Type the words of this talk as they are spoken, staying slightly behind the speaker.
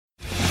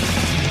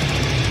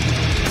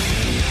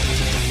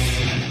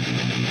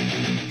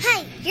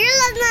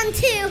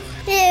to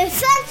the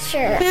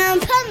adventure in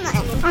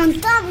Pipeman on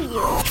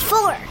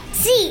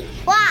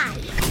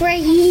W4CY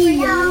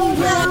Radio.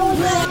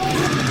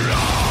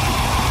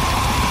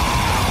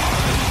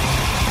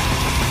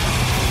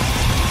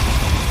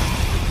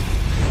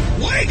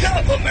 Wake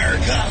up,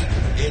 America!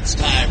 It's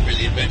time for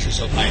the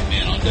Adventures of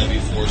Pipeman on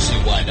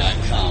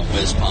W4CY.com,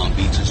 West Palm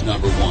Beach's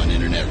 #1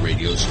 internet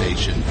radio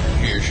station.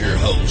 Here's your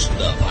host,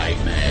 the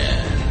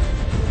Pipeman.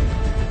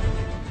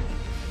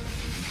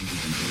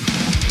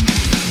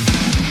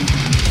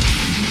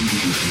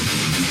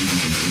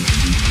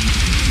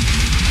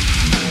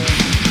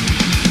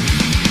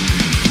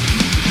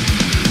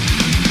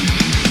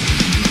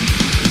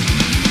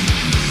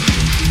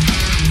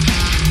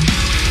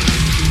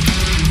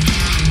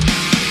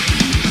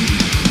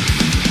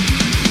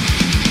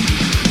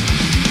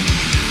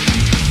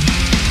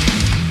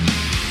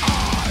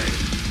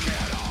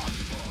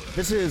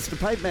 This is the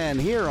Pipeman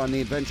here on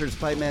the Adventures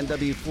Pipeman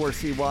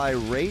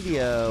W4CY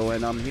Radio,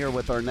 and I'm here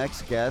with our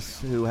next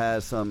guest who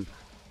has some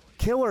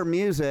killer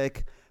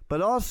music,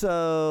 but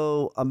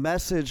also a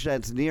message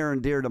that's near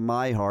and dear to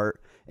my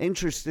heart.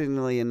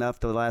 Interestingly enough,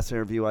 the last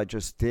interview I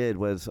just did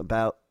was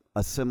about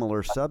a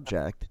similar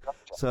subject.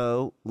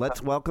 So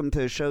let's welcome to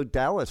the show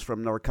Dallas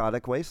from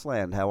Narcotic,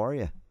 Wasteland. How are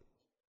you?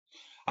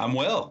 I'm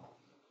well.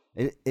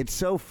 It's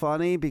so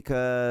funny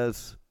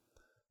because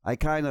I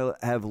kind of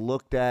have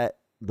looked at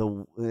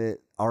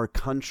our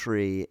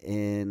country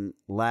in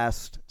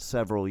last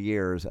several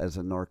years as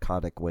a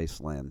narcotic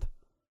wasteland.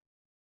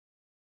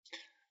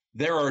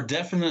 There are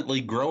definitely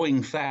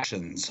growing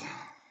factions.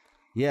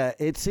 Yeah,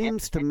 it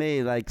seems to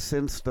me like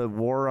since the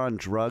war on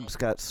drugs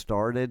got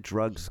started,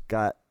 drugs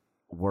got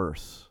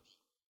worse.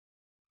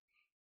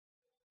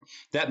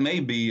 That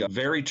may be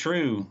very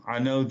true. I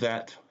know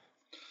that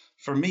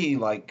for me,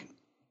 like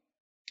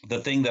the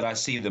thing that I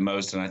see the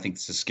most, and I think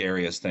it's the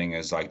scariest thing,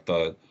 is like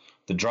the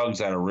drugs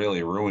that are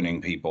really ruining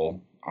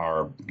people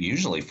are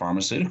usually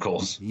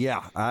pharmaceuticals.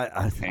 Yeah,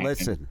 I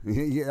listen,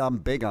 I'm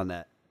big on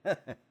that.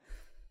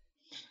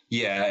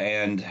 Yeah,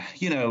 and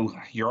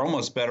you're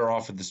almost better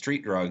off with the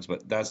street drugs,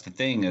 but that's the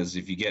thing is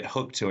if you get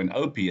hooked to an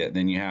opiate,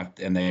 then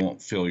and they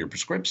won't fill your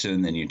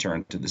prescription, then you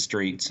turn to the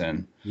streets,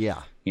 and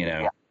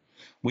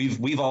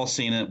we've all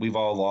seen it. We've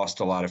all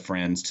lost a lot of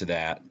friends to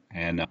that,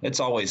 and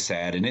it's always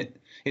sad, and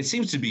it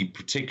seems to be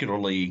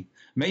particularly.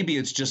 Maybe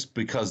it's just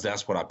because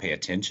that's what I pay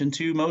attention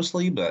to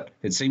mostly, but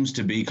it seems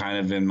to be kind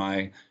of in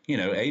my,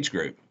 age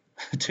group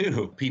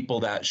too. People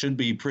that should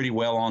be pretty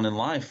well on in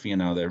life,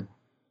 they're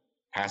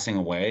passing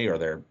away or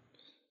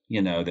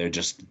they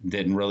just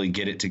didn't really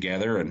get it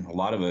together. And a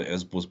lot of it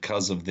was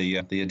because of the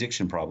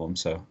addiction problem.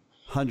 So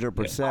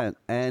 100%.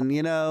 And,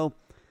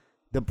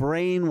 the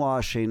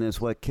brainwashing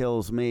is what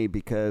kills me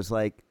because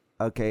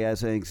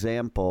as an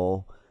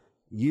example,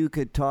 you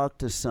could talk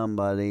to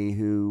somebody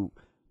who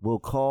will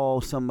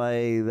call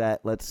somebody that,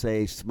 let's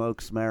say,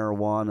 smokes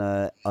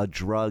marijuana a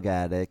drug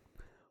addict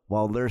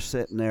while they're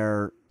sitting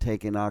there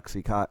taking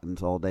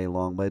Oxycontins all day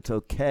long. But it's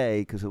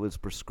okay because it was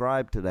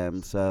prescribed to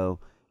them, so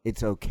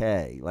it's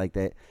okay.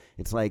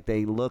 It's like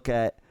they look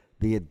at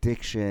the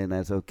addiction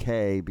as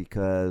okay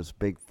because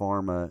Big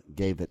Pharma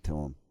gave it to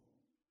them.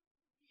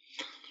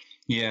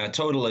 Yeah,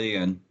 totally.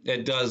 And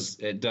it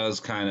does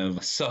kind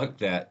of suck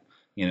that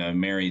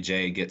Mary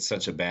J gets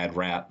such a bad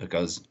rap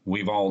because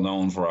we've all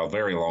known for a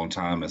very long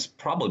time it's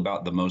probably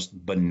about the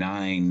most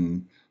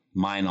benign,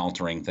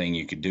 mind-altering thing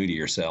you could do to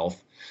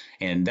yourself.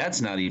 And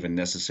that's not even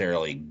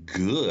necessarily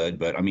good,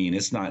 but I mean,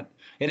 it's not.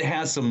 It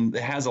has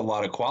a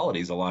lot of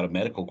qualities, a lot of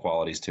medical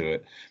qualities to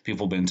it.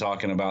 People have been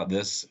talking about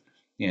this.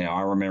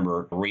 I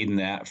remember reading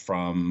that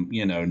from,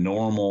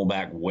 Normal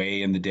back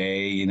way in the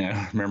day,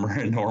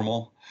 remember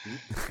Normal?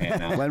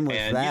 And, when was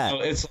that?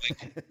 It's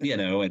like,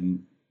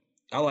 and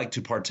I like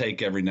to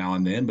partake every now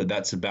and then, but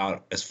that's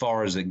about as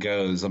far as it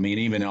goes. I mean,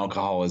 even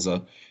alcohol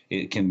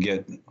it can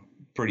get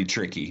pretty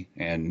tricky,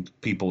 and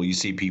you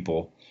see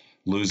people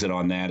lose it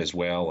on that as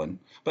well.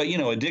 But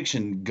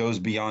addiction goes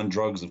beyond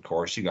drugs, of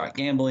course. You got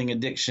gambling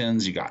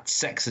addictions, you got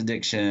sex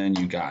addiction,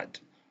 you got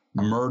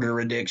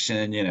murder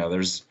addiction.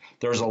 There's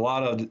a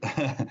lot of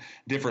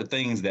different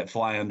things that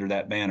fly under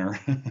that banner.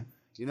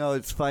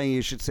 It's funny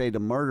you should say the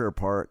murder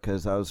part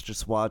because I was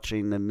just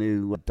watching the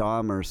new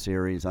Dahmer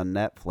series on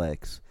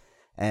Netflix.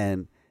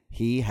 And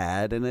he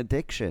had an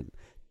addiction.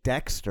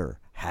 Dexter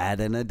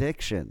had an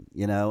addiction,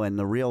 and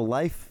the real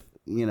life,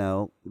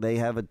 they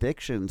have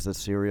addictions, the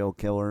serial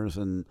killers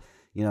and,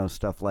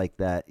 stuff like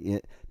that.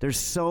 There's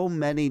so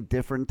many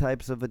different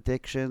types of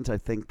addictions. I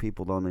think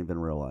people don't even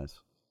realize.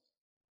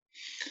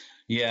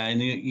 Yeah. And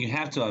you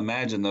have to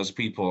imagine those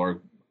people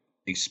are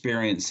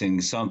experiencing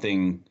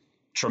something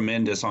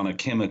tremendous on a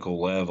chemical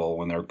level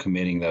when they're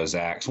committing those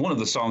acts. One of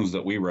the songs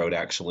that we wrote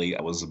actually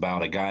was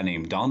about a guy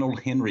named Donald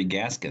Henry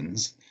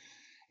Gaskins,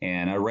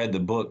 and I read the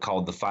book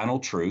called The Final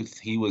Truth.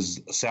 He was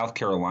South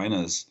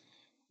Carolina's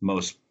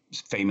most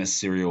famous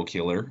serial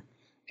killer,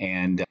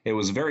 and it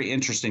was a very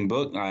interesting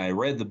book. I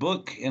read the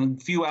book in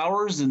a few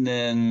hours and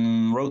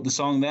then wrote the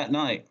song that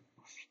night,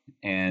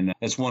 and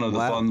it's one of the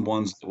fun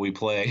ones that we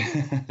play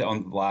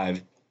on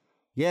live.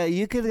 Yeah,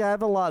 you could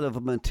have a lot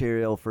of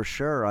material for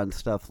sure on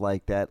stuff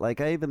like that.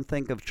 Like, I even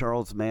think of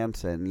Charles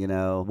Manson, you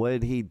know, what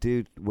did he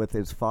do with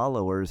his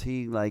followers?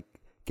 He, like,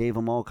 gave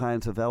them all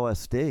kinds of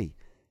LSD,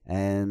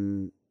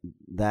 and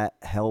that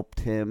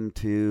helped him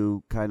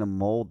to kind of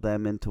mold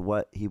them into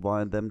what he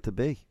wanted them to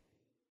be.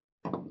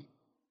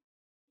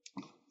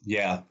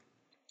 Yeah,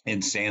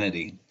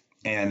 insanity.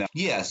 And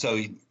so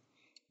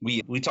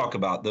we talk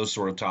about those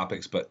sort of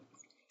topics, but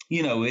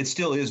you know, it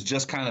still is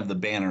just kind of the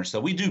banner. So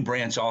we do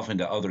branch off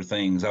into other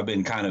things. I've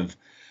been kind of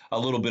a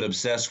little bit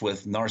obsessed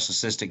with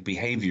narcissistic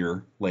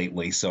behavior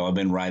lately, so I've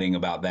been writing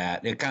about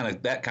that.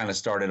 That kind of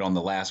started on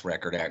the last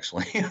record,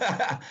 actually. And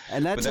that's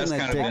but that's an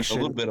kind of been addiction.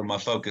 a little bit of my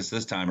focus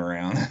this time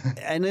around.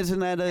 And isn't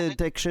that an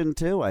addiction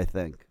too, I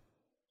think?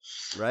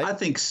 Right? I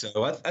think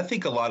so. I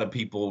think a lot of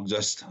people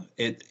just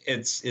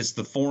it's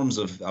the forms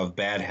of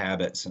bad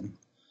habits,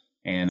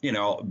 and you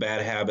know,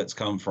 bad habits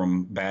come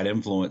from bad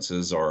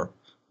influences or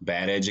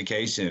bad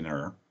education,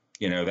 or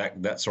you know,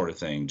 that sort of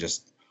thing.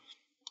 Just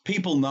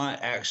people not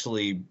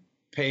actually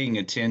paying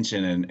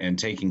attention and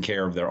taking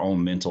care of their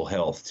own mental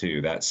health too.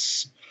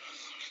 That's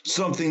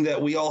something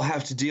that we all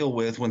have to deal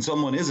with. When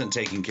someone isn't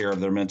taking care of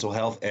their mental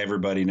health,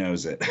 everybody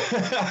knows it.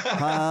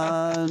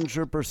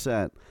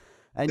 100%.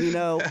 And you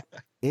know,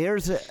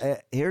 here's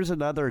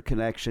another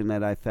connection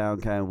that I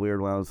found kind of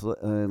weird when I was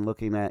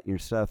looking at your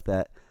stuff.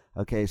 That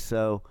okay,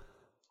 so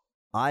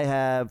I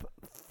have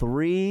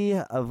 3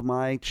 of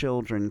my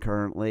children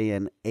currently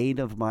and 8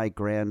 of my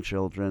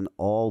grandchildren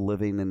all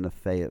living in the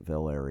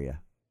Fayetteville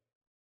area.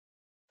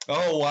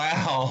 Oh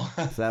wow!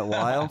 Is that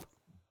wild?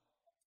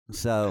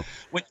 So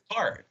which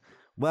part?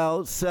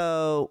 Well,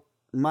 so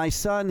my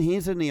son,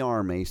 he's in the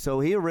Army, so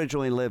he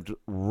originally lived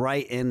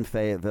right in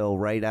Fayetteville,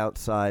 right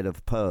outside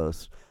of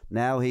Post.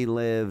 Now he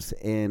lives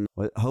in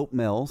Hope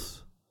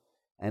Mills,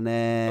 and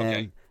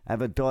then I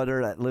have a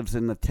daughter that lives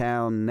in the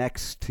town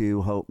next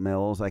to Hope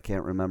Mills. I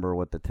can't remember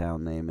what the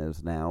town name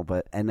is now,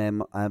 and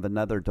then I have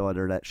another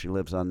daughter that she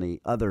lives on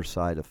the other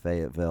side of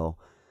Fayetteville,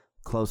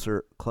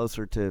 closer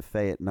to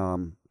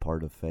Vietnam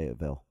part of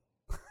Fayetteville.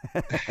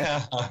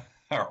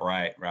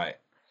 Right.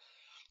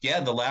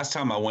 Yeah, the last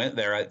time I went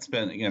there, it's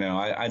been, you know,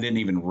 I didn't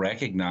even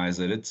recognize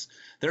it.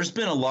 There's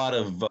been a lot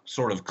of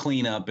sort of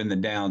cleanup in the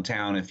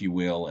downtown, if you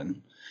will,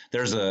 and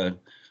there's a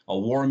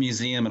war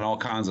museum and all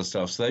kinds of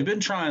stuff. So they've been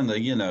trying to,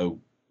 you know,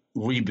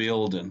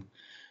 rebuild,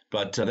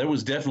 but there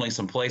was definitely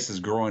some places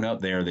growing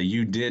up there that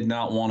you did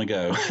not want to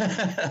go.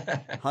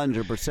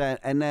 100%.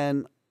 And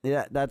then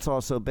that's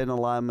also been a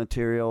lot of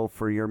material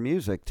for your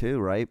music too,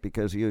 right?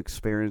 Because you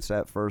experienced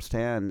that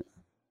firsthand.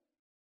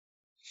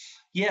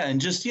 Yeah,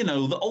 and just, you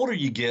know, the older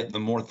you get, the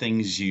more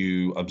things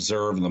you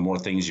observe and the more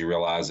things you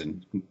realize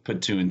and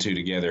put 2 and 2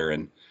 together.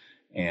 And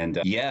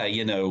yeah,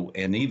 you know,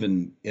 and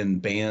even in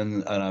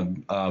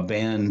a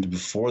band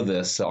before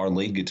this, our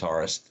lead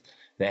guitarist,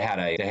 they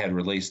had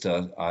released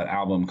an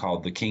album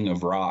called The King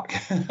of Rock.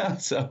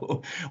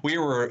 So we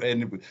were,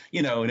 and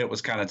you know, and it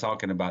was kind of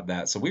talking about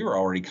that. So we were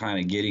already kind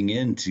of getting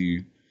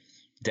into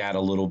that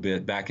a little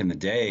bit back in the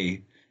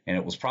day, and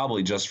it was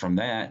probably just from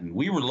that. And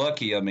we were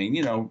lucky. I mean,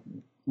 you know,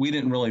 we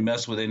didn't really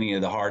mess with any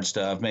of the hard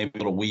stuff. Maybe a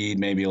little weed,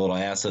 maybe a little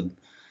acid.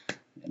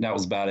 And that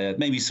was about it.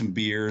 Maybe some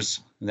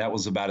beers. And that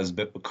was about as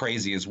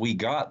crazy as we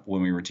got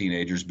when we were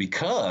teenagers,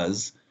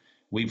 because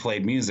we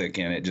played music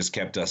and it just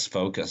kept us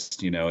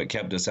focused. You know, it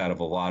kept us out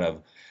of a lot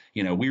of,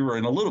 you know, we were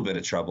in a little bit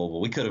of trouble, but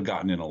we could have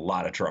gotten in a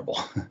lot of trouble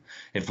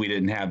if we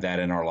didn't have that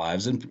in our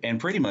lives, and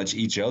pretty much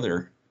each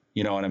other.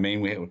 You know what I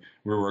mean? We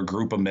were a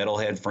group of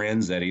metalhead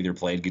friends that either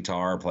played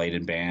guitar or played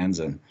in bands,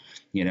 and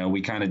you know,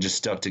 we kind of just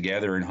stuck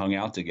together and hung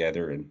out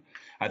together. And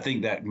I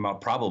think that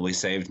probably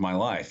saved my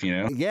life, you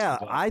know? Yeah,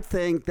 I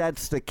think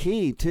that's the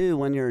key too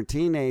when you're a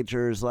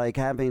teenager, is like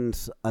having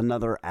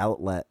another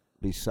outlet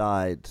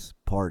besides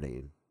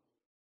partying.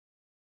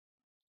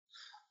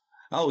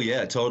 Oh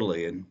yeah,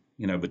 totally. And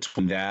you know,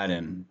 between that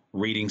and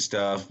reading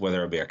stuff,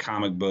 whether it be a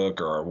comic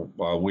book or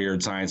a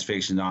weird science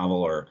fiction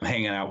novel, or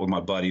hanging out with my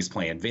buddies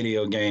playing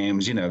video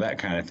games, you know, that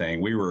kind of thing.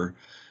 We were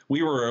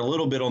a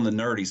little bit on the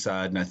nerdy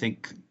side, and I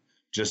think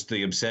just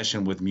the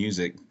obsession with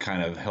music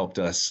kind of helped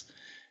us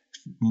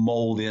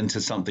mold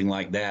into something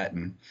like that.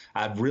 And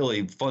I've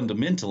really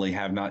fundamentally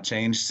have not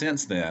changed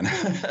since then.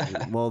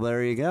 Well,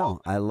 there you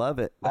go. I love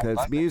it,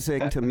 because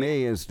music to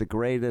me is the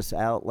greatest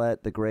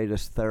outlet, the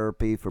greatest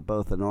therapy for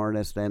both an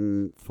artist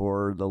and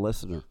for the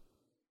listener.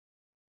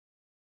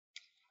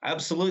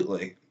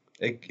 Absolutely.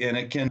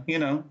 It can, you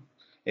know,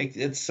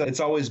 it's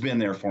always been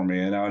there for me.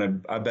 And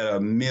I bet a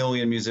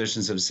million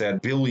musicians have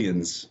said,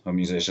 billions of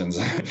musicians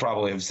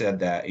probably have said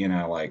that, you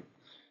know, like,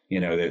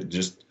 you know, that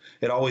just,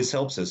 it always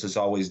helps us. It's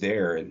always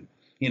there. And,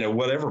 you know,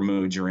 whatever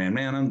mood you're in,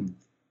 man, I'm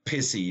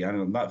pissy.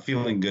 I'm not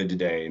feeling good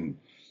today. And,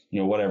 you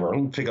know, whatever,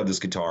 I'll pick up this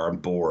guitar. I'm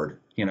bored.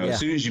 You know, As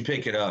soon as you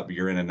pick it up,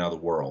 you're in another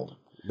world.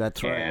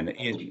 That's right. And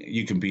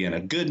you can be in a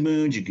good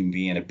mood, you can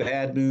be in a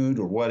bad mood,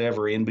 or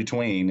whatever in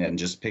between, and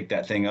just pick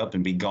that thing up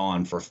and be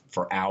gone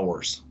for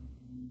hours.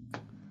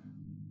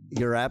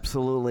 You're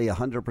absolutely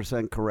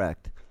 100%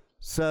 correct.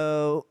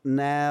 So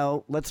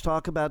now let's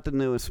talk about the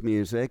newest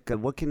music.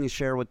 What can you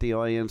share with the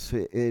audience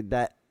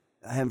that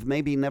have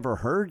maybe never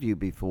heard you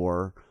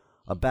before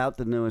about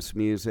the newest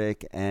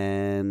music?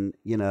 And,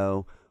 you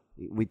know,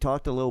 we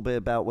talked a little bit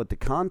about what the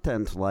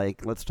content's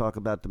like. Let's talk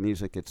about the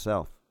music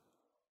itself.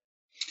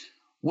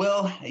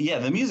 Well, yeah,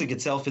 the music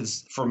itself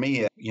is, for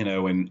me, you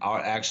know, and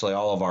actually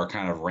all of our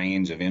kind of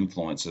range of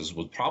influences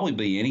would probably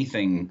be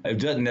anything. It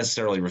doesn't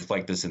necessarily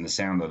reflect this in the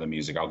sound of the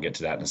music. I'll get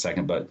to that in a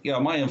second. But, you know,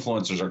 my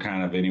influences are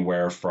kind of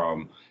anywhere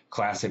from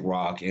classic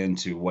rock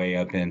into way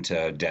up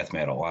into death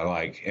metal. I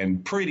like,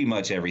 and pretty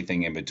much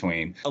everything in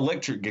between.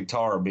 Electric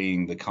guitar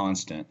being the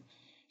constant.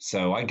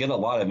 So I get a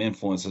lot of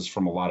influences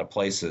from a lot of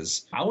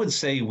places. I would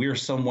say we're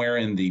somewhere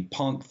in the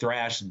punk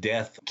thrash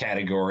death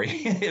category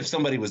if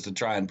somebody was to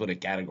try and put a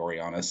category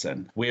on us.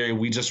 And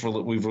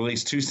we've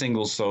released 2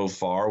 singles so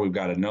far. We've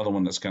got another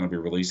one that's going to be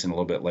releasing a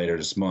little bit later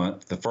this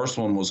month. The first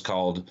one was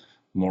called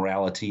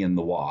Morality and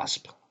the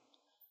Wasp.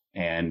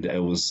 And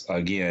it was,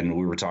 again,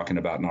 we were talking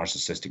about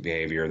narcissistic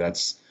behavior.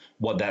 That's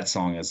what that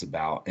song is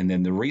about. And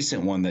then the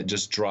recent one that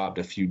just dropped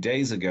a few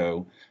days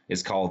ago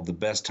is called The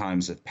Best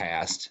Times Have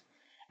Passed.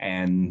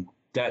 And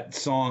that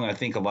song, I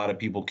think a lot of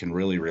people can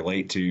really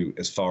relate to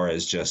as far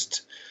as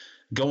just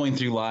going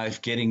through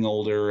life, getting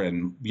older,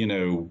 and, you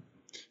know,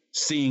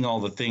 seeing all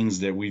the things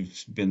that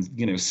we've been,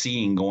 you know,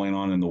 seeing going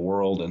on in the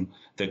world, and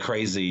the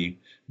crazy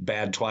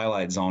bad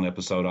Twilight Zone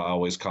episode, I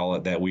always call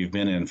it, that we've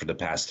been in for the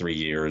past 3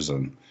 years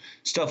and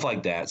stuff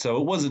like that. So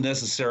it wasn't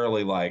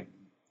necessarily like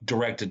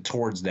directed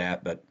towards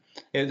that, but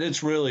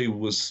it's really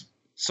was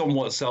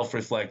somewhat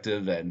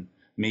self-reflective and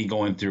me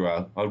going through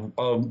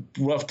a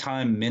rough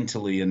time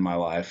mentally in my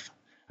life.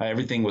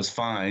 Everything was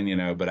fine, you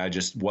know, but I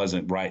just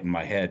wasn't right in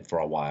my head for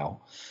a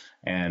while.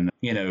 And,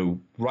 you know,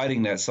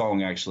 writing that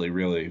song actually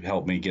really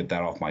helped me get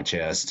that off my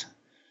chest.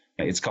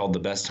 It's called The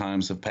Best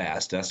Times Have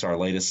Passed. That's our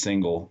latest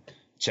single.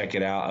 Check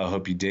it out. I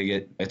hope you dig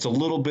it. It's a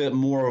little bit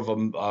more of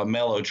a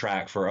mellow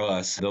track for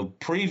us. The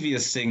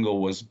previous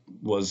single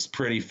was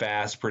pretty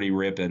fast, pretty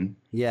ripping,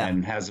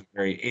 and has a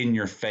very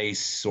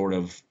in-your-face sort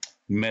of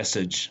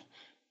message.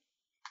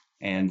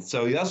 And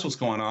so that's what's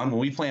going on.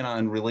 We plan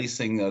on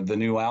releasing the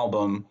new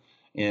album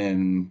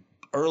in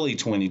early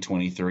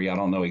 2023. I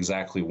don't know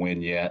exactly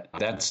when yet.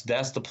 That's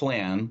the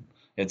plan.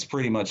 It's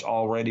pretty much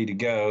all ready to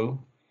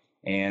go.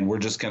 And we're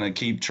just going to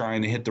keep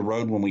trying to hit the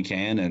road when we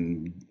can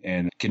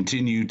and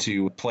continue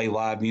to play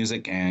live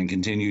music and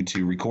continue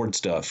to record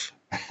stuff.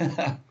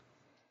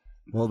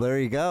 Well, there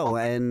you go.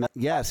 And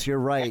yes, you're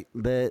right.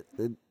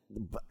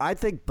 I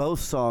think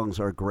both songs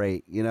are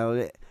great. You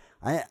know,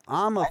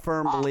 I'm a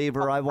firm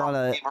believer. I want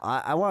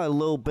a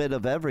little bit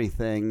of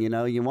everything. You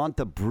know, you want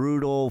the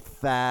brutal,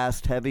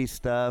 fast, heavy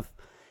stuff.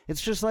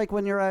 It's just like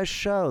when you're at a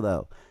show,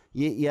 though.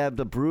 You have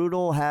the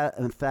brutal,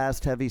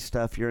 fast, heavy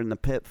stuff you're in the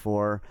pit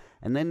for,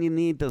 and then you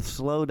need the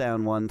slow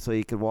down one so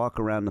you can walk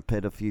around the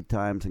pit a few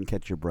times and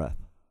catch your breath.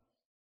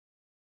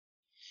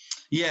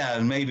 Yeah,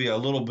 and maybe a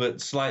little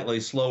bit slightly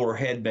slower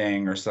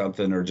headbang or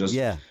something, or just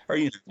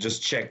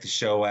just check the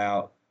show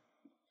out,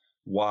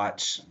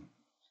 watch.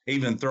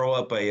 Even throw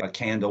up a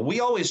candle. We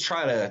always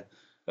try to,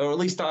 or at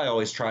least I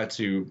always try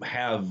to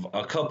have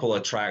a couple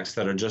of tracks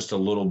that are just a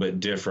little bit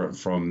different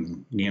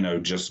from, you know,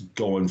 just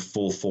going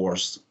full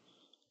force.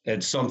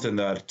 It's something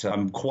that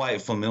I'm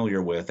quite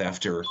familiar with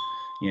after,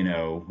 you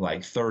know,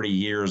 like 30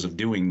 years of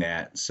doing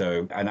that.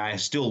 So, and I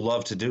still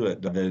love to do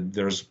it.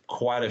 There's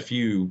quite a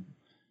few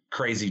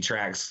crazy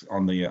tracks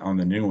on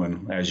the new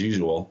one as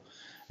usual.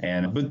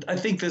 But I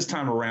think this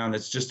time around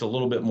it's just a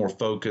little bit more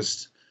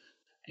focused.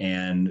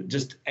 And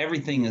just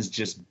everything is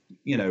just,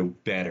 you know,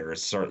 better.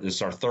 It's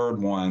our third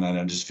one, and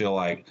I just feel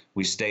like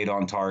we stayed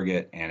on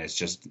target, and it's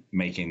just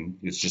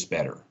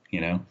better,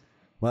 you know?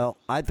 Well,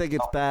 I think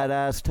it's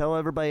badass. Tell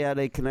everybody how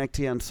they connect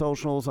to you on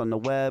socials, on the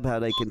web, how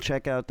they can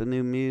check out the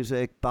new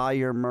music, buy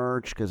your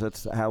merch, because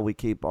that's how we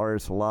keep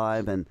artists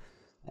alive, and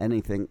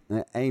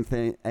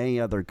any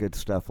other good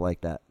stuff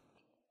like that.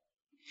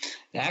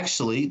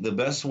 Actually, the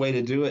best way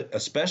to do it,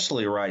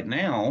 especially right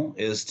now,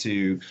 is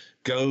to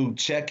go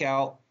check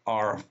out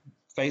our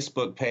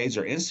Facebook page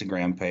or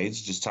Instagram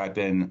page. Just type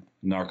in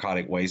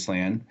Narcotic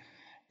Wasteland.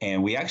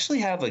 And we actually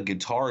have a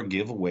guitar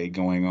giveaway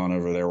going on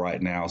over there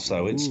right now.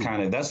 So it's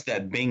that's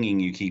that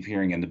binging you keep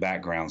hearing in the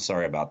background.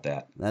 Sorry about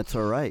that. That's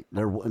all right.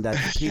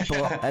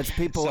 That's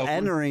people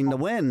entering the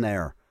win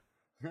there.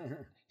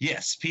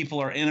 Yes,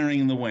 people are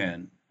entering the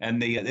win.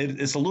 And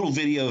it's a little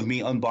video of me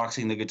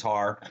unboxing the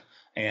guitar.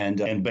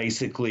 And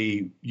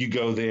basically you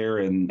go there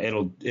and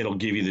it'll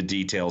give you the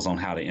details on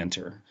how to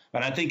enter.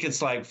 But I think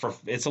it's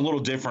it's a little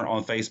different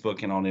on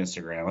Facebook and on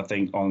Instagram. I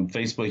think on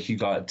Facebook you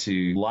got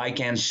to like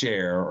and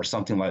share or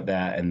something like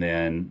that, and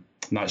then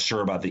not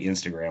sure about the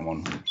Instagram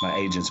one. My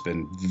agent's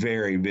been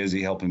very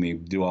busy helping me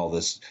do all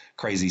this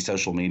crazy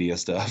social media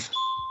stuff.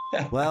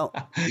 Well,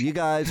 you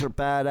guys are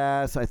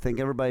badass. I think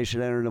everybody should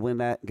enter to win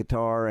that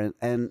guitar,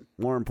 and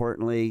more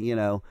importantly, you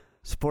know,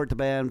 support the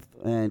band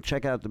and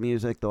check out the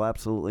music. They'll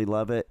absolutely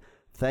love it.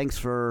 Thanks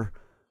for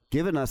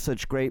given us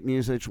such great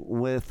music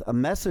with a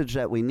message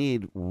that we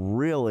need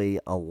really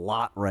a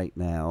lot right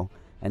now.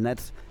 And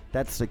that's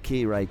the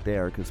key right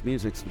there, because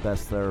music's the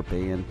best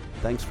therapy. And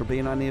thanks for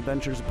being on the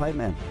Adventures of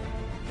Pipeman.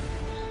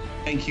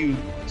 Thank you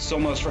so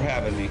much for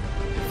having me.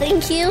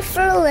 Thank you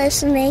for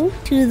listening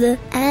to the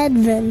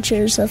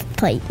Adventures of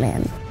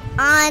Pipeman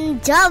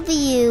on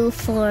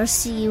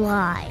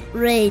W4CY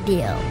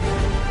Radio.